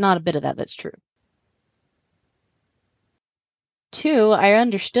a bit of that that's true. Two, I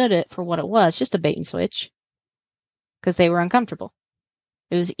understood it for what it was, just a bait and switch, because they were uncomfortable.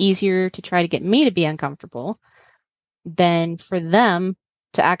 It was easier to try to get me to be uncomfortable than for them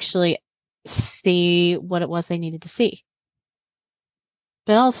to actually see what it was they needed to see.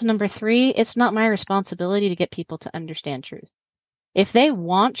 But also, number three, it's not my responsibility to get people to understand truth. If they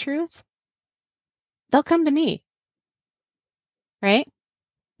want truth, they'll come to me. Right?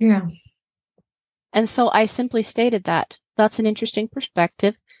 Yeah. And so I simply stated that. That's an interesting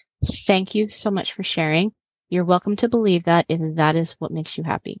perspective. Thank you so much for sharing. You're welcome to believe that if that is what makes you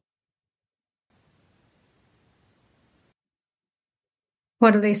happy.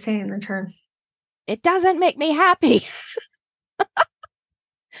 What do they say in return? It doesn't make me happy.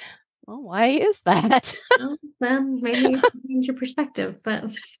 Well, why is that? Well, then maybe change your perspective, but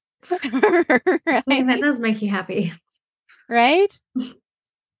right? maybe that does make you happy. Right?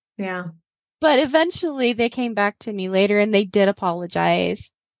 Yeah. But eventually they came back to me later and they did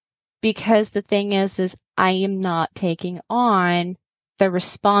apologize, because the thing is I am not taking on the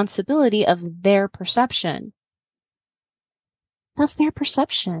responsibility of their perception. That's their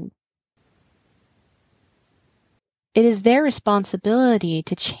perception. It is their responsibility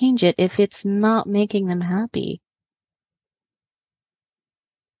to change it if it's not making them happy.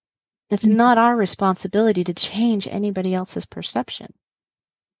 It's not our responsibility to change anybody else's perception.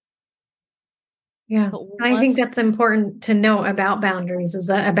 Yeah. I think that's important to know about boundaries, is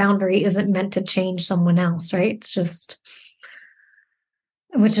that a boundary isn't meant to change someone else, right? It's just,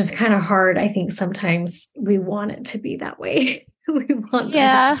 which is kind of hard. I think sometimes we want it to be that way. We want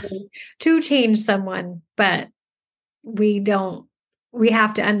to change someone, but we don't, we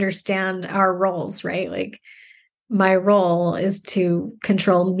have to understand our roles, right? Like, my role is to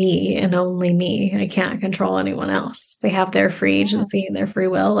control me and only me. I can't control anyone else. They have their free agency and their free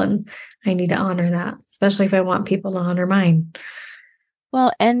will, and I need to honor that, especially if I want people to honor mine.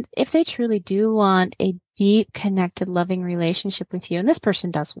 Well, and if they truly do want a deep, connected, loving relationship with you, and this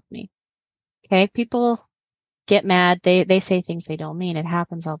person does with me, okay? People get mad. They say things they don't mean. It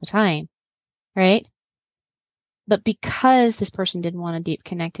happens all the time, right? But because this person didn't want a deep,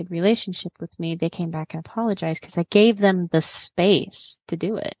 connected relationship with me, they came back and apologized because I gave them the space to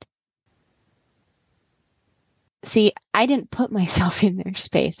do it. See, I didn't put myself in their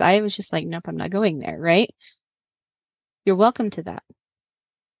space. I was just like, nope, I'm not going there, right? You're welcome to that.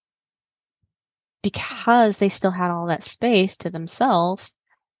 Because they still had all that space to themselves,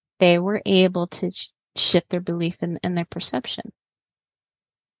 they were able to shift their belief and their perception.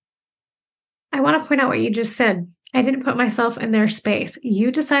 I want to point out what you just said. I didn't put myself in their space.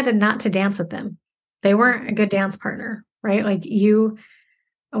 You decided not to dance with them. They weren't a good dance partner, right? Like, you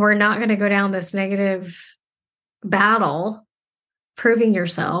were not going to go down this negative battle, proving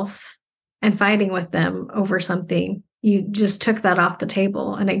yourself and fighting with them over something. You just took that off the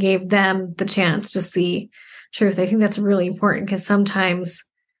table, and it gave them the chance to see truth. I think that's really important, because sometimes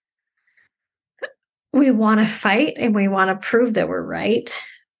we want to fight and we want to prove that we're right.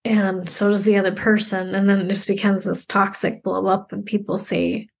 And so does the other person. And then it just becomes this toxic blow up, and people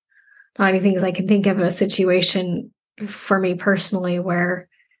say naughty things. I can think of a situation for me personally where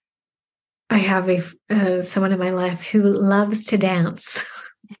I have someone in my life who loves to dance.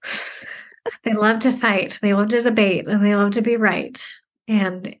 They love to fight. They love to debate, and they love to be right.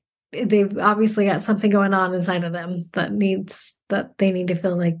 And they've obviously got something going on inside of them that they need to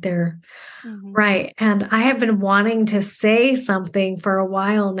feel like they're right. And I have been wanting to say something for a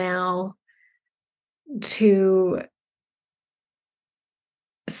while now to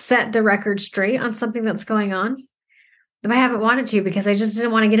set the record straight on something that's going on. But I haven't wanted to because I just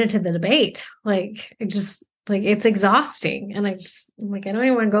didn't want to get into the debate. Like, it's exhausting. And I'm like, I don't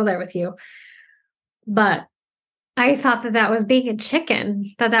even want to go there with you. But I thought that was being a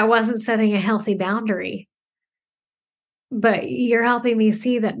chicken, that wasn't setting a healthy boundary. But you're helping me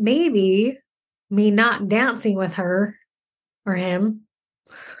see that maybe me not dancing with her or him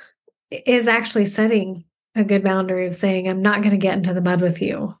is actually setting a good boundary of saying, I'm not going to get into the mud with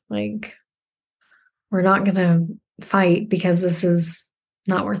you. Like, we're not going to fight because this is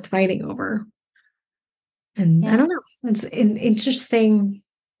not worth fighting over. And I don't know. It's interesting.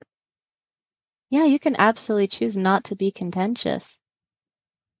 Yeah, you can absolutely choose not to be contentious,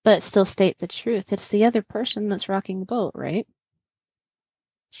 but still state the truth. It's the other person that's rocking the boat, right?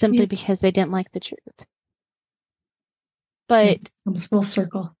 Simply because they didn't like the truth. But it comes full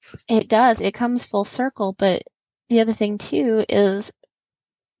circle. It does. It comes full circle. But the other thing too is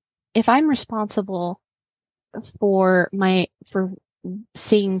if I'm responsible for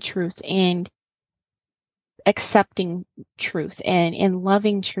seeing truth and accepting truth and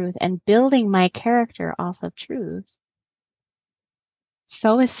loving truth and building my character off of truth,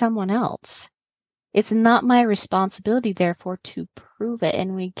 so is someone else. It's not my responsibility, therefore, to prove it.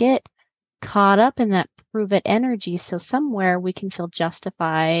 And we get caught up in that prove it energy. So somewhere we can feel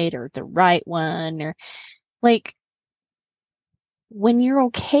justified or the right one, or like when you're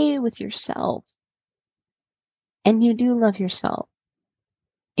okay with yourself and you do love yourself,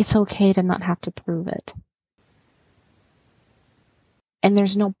 it's okay to not have to prove it. And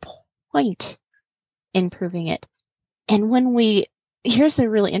there's no point in proving it. And here's a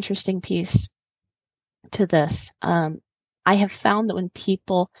really interesting piece to this. I have found that when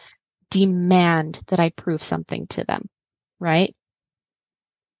people demand that I prove something to them, right?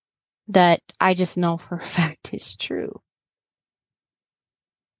 That I just know for a fact is true.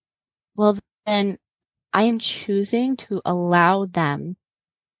 Well, then I am choosing to allow them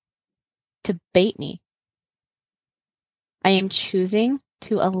to bait me. I am choosing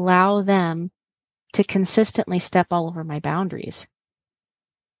to allow them to consistently step all over my boundaries.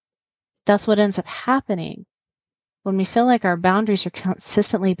 That's what ends up happening. When we feel like our boundaries are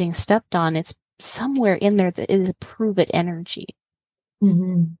consistently being stepped on, it's somewhere in there that is a prove it energy.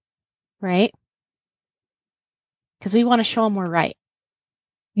 Mm-hmm. Right? Because we want to show them we're right.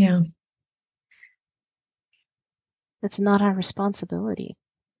 Yeah. It's not our responsibility.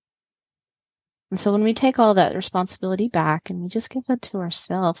 And so when we take all that responsibility back and we just give it to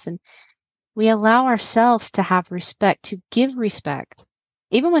ourselves and we allow ourselves to have respect, to give respect,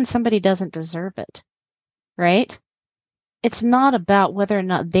 even when somebody doesn't deserve it, right? It's not about whether or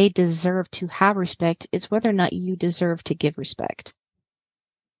not they deserve to have respect. It's whether or not you deserve to give respect,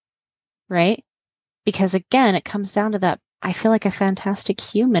 right? Because again, it comes down to that. I feel like a fantastic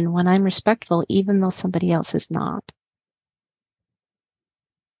human when I'm respectful, even though somebody else is not.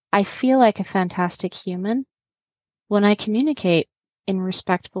 I feel like a fantastic human when I communicate in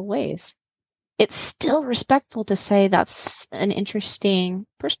respectful ways. It's still respectful to say that's an interesting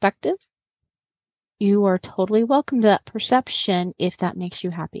perspective. You are totally welcome to that perception if that makes you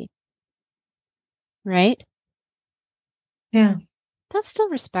happy. Right? Yeah. That's still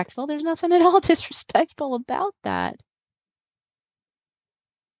respectful. There's nothing at all disrespectful about that.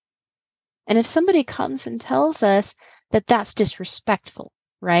 And if somebody comes and tells us that that's disrespectful,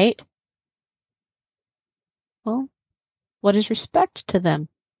 right? Well, what is respect to them?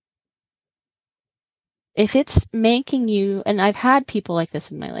 If it's making you, and I've had people like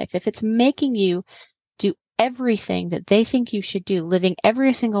this in my life, if it's making you do everything that they think you should do, living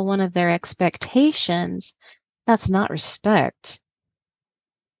every single one of their expectations, that's not respect.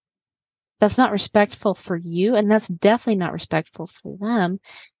 That's not respectful for you, and that's definitely not respectful for them,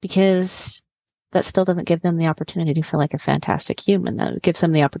 because that still doesn't give them the opportunity to feel like a fantastic human. That gives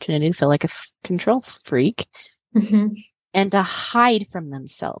them the opportunity to feel like a control freak and to hide from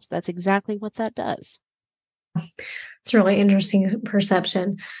themselves. That's exactly what that does. It's a really interesting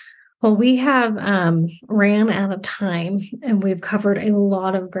perception. Well, we have ran out of time and we've covered a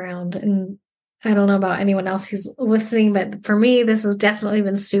lot of ground. And I don't know about anyone else who's listening, but for me, this has definitely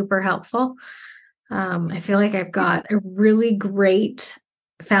been super helpful. I feel like I've got a really great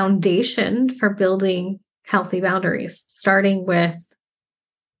foundation for building healthy boundaries, starting with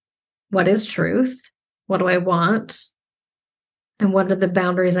what is truth? What do I want? And what are the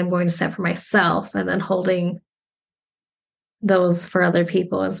boundaries I'm going to set for myself? And then holding those for other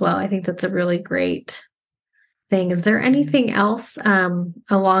people as well. I think that's a really great thing. Is there anything else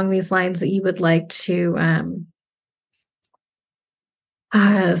along these lines that you would like to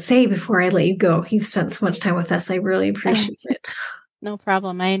say before I let you go? You've spent so much time with us. I really appreciate it. No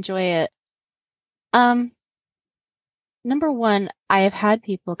problem. I enjoy it. Number one, I have had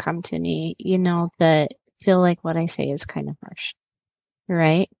people come to me, that feel like what I say is kind of harsh,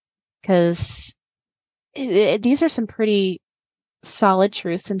 right? Because these are some pretty solid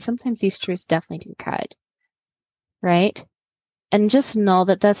truths, and sometimes these truths definitely do cut, right? And just know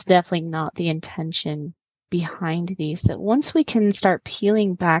that that's definitely not the intention behind these, that once we can start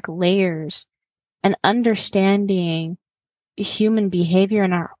peeling back layers and understanding human behavior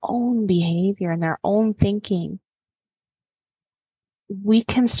and our own behavior and our own thinking, we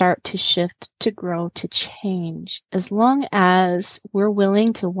can start to shift, to grow, to change, as long as we're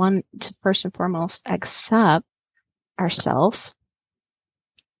willing to first and foremost accept ourselves,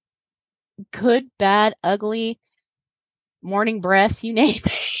 good, bad, ugly, morning breath, you name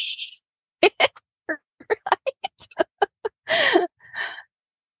it. Right?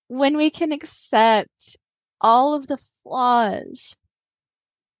 When we can accept all of the flaws,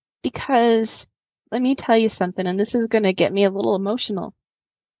 because let me tell you something, and this is going to get me a little emotional.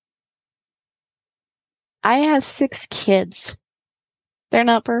 I have 6 kids. They're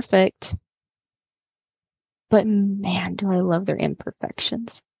not perfect. But man, do I love their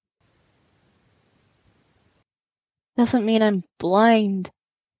imperfections. Doesn't mean I'm blind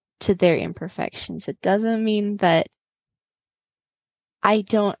to their imperfections. It doesn't mean that I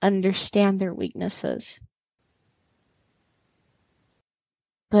don't understand their weaknesses.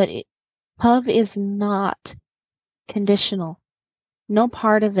 But love is not conditional. No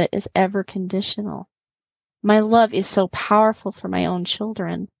part of it is ever conditional. My love is so powerful for my own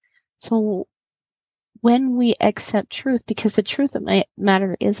children. So when we accept truth, because the truth of my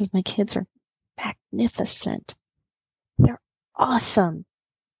matter is my kids are magnificent. They're awesome.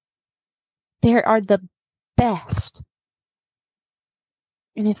 They are the best.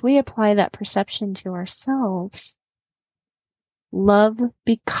 And if we apply that perception to ourselves, love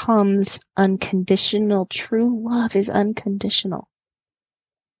becomes unconditional. True love is unconditional.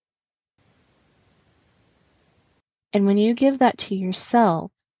 And when you give that to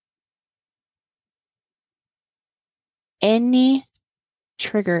yourself, any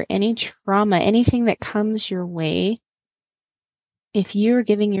trigger, any trauma, anything that comes your way, if you're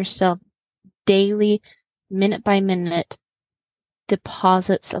giving yourself daily, minute by minute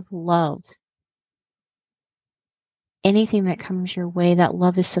deposits of love, anything that comes your way, that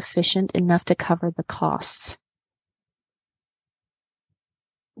love is sufficient enough to cover the costs.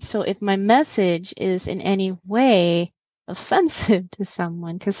 So if my message is in any way offensive to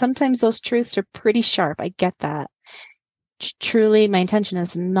someone, because sometimes those truths are pretty sharp, I get that. Truly, my intention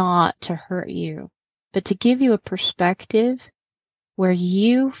is not to hurt you, but to give you a perspective where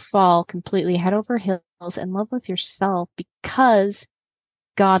you fall completely head over heels in love with yourself because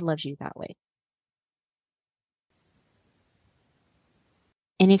God loves you that way.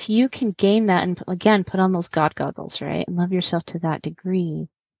 And if you can gain that and, again, put on those God goggles, right, and love yourself to that degree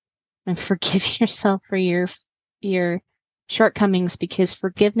and forgive yourself for your shortcomings, because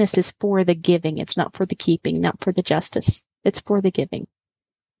forgiveness is for the giving. It's not for the keeping, not for the justice. It's for the giving.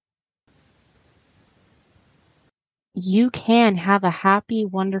 You can have a happy,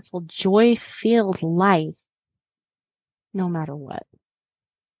 wonderful, joy-filled life no matter what.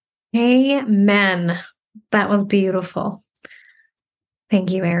 Amen. That was beautiful.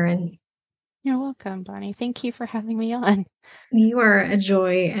 Thank you, Erin. You're welcome, Bonnie. Thank you for having me on. You are a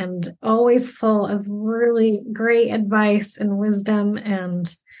joy and always full of really great advice and wisdom.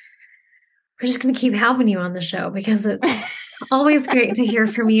 And we're just going to keep having you on the show because it's always great to hear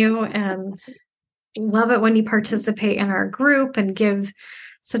from you, and love it when you participate in our group and give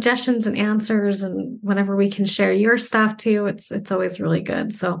suggestions and answers. And whenever we can share your stuff too, it's always really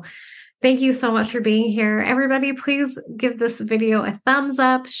good. So thank you so much for being here. Everybody, please give this video a thumbs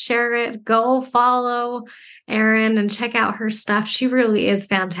up, share it, go follow Erin and check out her stuff. She really is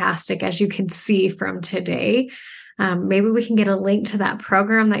fantastic, as you can see from today. Maybe we can get a link to that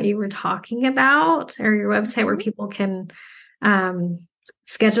program that you were talking about, or your website where people can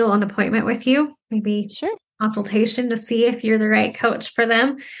schedule an appointment with you. Maybe Sure. Consultation to see if you're the right coach for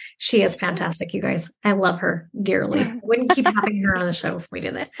them. She is fantastic, you guys. I love her dearly. Wouldn't keep having her on the show if we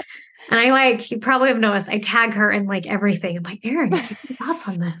did it. And you probably have noticed, I tag her in like everything. I'm like, Erin, take your thoughts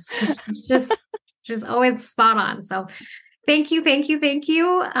on this. She's always spot on. So Thank you, thank you, thank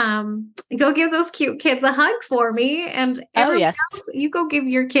you. Go give those cute kids a hug for me. And everyone yes. else, you go give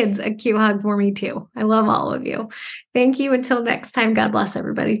your kids a cute hug for me too. I love all of you. Thank you. Until next time, God bless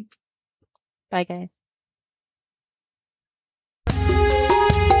everybody. Bye, guys.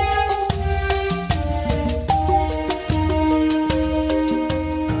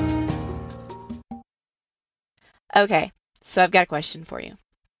 Okay, so I've got a question for you.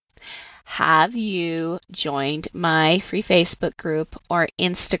 Have you joined my free Facebook group or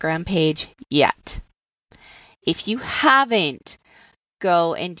Instagram page yet? If you haven't,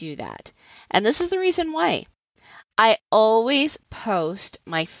 go and do that. And this is the reason why. I always post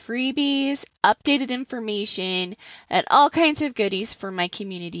my freebies, updated information, and all kinds of goodies for my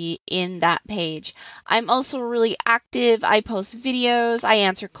community in that page. I'm also really active. I post videos. I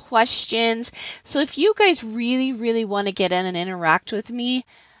answer questions. So if you guys really, really want to get in and interact with me,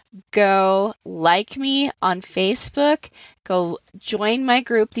 go like me on Facebook, go join my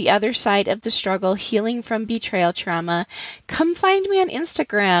group, The Other Side of the Struggle, Healing from Betrayal Trauma. Come find me on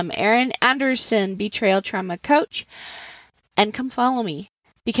Instagram, Erin Anderson, Betrayal Trauma Coach, and come follow me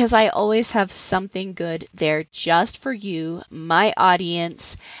because I always have something good there just for you, my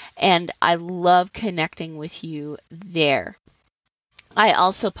audience, and I love connecting with you there. I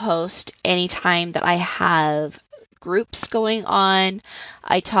also post anytime that I have groups going on.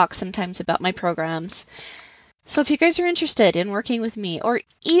 I talk sometimes about my programs. So if you guys are interested in working with me or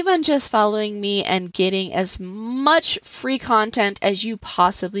even just following me and getting as much free content as you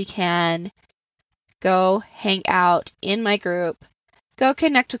possibly can, go hang out in my group. Go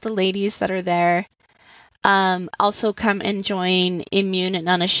connect with the ladies that are there. Also come and join Immune and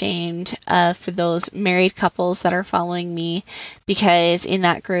Unashamed for those married couples that are following me, because in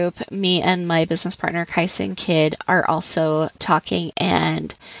that group, me and my business partner, Kaisen Kidd, are also talking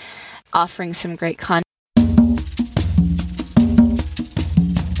and offering some great content.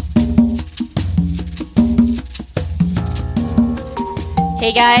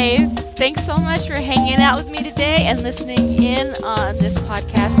 Hey guys, thanks so much for hanging out with me today and listening in on this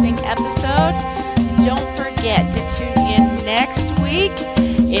podcast.